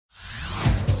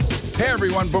Hey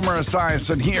everyone, Boomer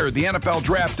Esiason here. The NFL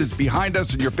Draft is behind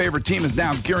us and your favorite team is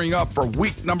now gearing up for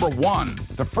week number 1.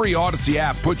 The free Odyssey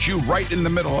app puts you right in the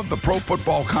middle of the pro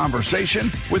football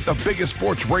conversation with the biggest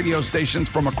sports radio stations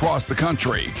from across the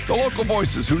country. The local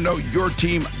voices who know your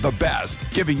team the best,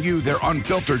 giving you their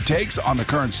unfiltered takes on the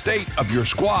current state of your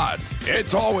squad.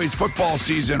 It's always football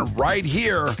season right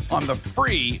here on the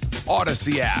free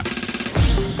Odyssey app.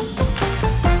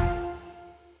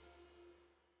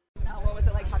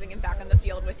 Back on the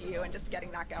field with you and just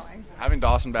getting that going? Having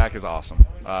Dawson back is awesome.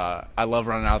 I love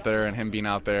running out there and him being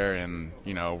out there, and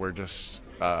we're just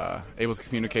able to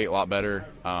communicate a lot better,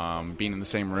 being in the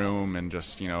same room and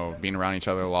just being around each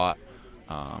other a lot.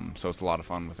 So it's a lot of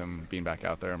fun with him being back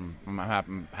out there.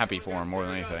 I'm happy for him more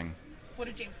than anything. What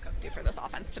did James Cook do for this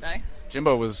offense today?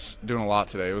 Jimbo was doing a lot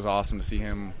today. It was awesome to see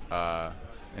him,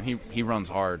 and he runs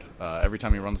hard. Every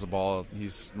time he runs the ball,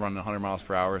 he's running 100 miles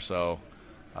per hour. So.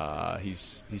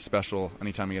 He's special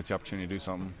anytime he gets the opportunity to do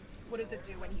something. What does it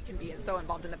do when he can be so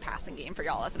involved in the passing game for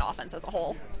y'all as an offense as a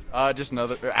whole? Just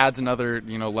adds another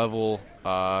level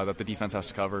that the defense has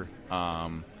to cover.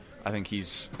 I think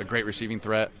he's a great receiving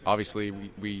threat. Obviously,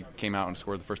 we came out and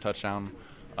scored the first touchdown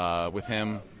with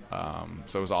him,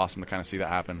 so it was awesome to kind of see that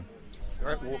happen. You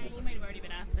might have already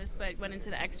been asked this, but went into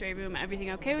the X-ray room.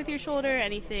 Everything okay with your shoulder?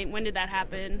 Anything? When did that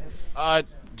happen?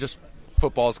 Just.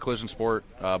 Football's a collision sport,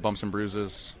 bumps and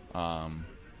bruises.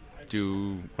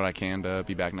 Do what I can to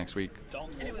be back next week.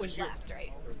 And it was left,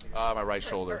 right? My right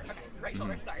shoulder. Okay, right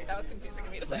shoulder. Sorry, that was confusing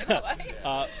of me to say it that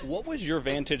way. What was your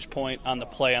vantage point on the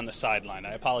play on the sideline?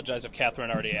 I apologize if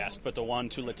Catherine already asked, but the one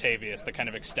to Latavius that kind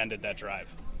of extended that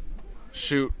drive.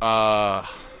 Shoot, I'm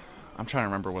trying to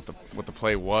remember what the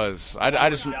play was. I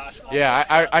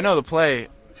know the play.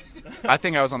 I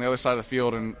think I was on the other side of the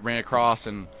field and ran across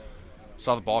and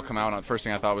saw the ball come out, and the first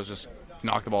thing I thought was just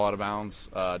knock the ball out of bounds.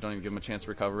 Don't even give him a chance to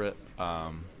recover it.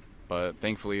 But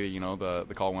thankfully,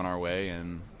 the call went our way,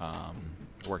 and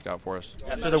it worked out for us.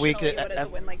 After the week, what does a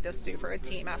win like this do for a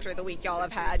team after the week y'all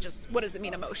have had? Just what does it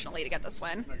mean emotionally to get this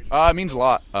win? It means a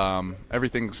lot.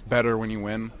 Everything's better when you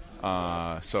win.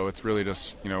 So it's really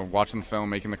just, watching the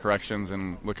film, making the corrections,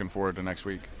 and looking forward to next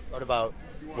week. What about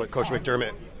what Coach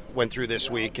McDermott went through this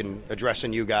week and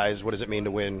addressing you guys? What does it mean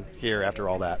to win here after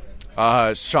all that?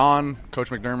 Sean,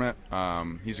 Coach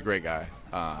McDermott, he's a great guy.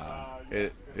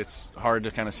 It's hard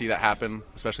to kind of see that happen,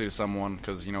 especially to someone,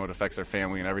 because, it affects their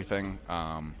family and everything.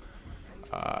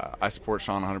 I support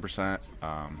Sean 100%,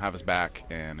 have his back,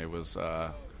 and it was,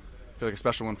 I feel like a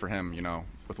special one for him,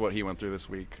 with what he went through this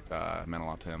week. It meant a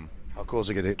lot to him. How cool is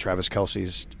it to get Travis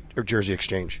Kelce's jersey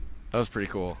exchange? That was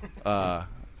pretty cool. I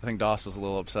think Doss was a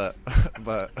little upset,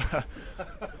 but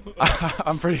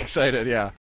I'm pretty excited, yeah.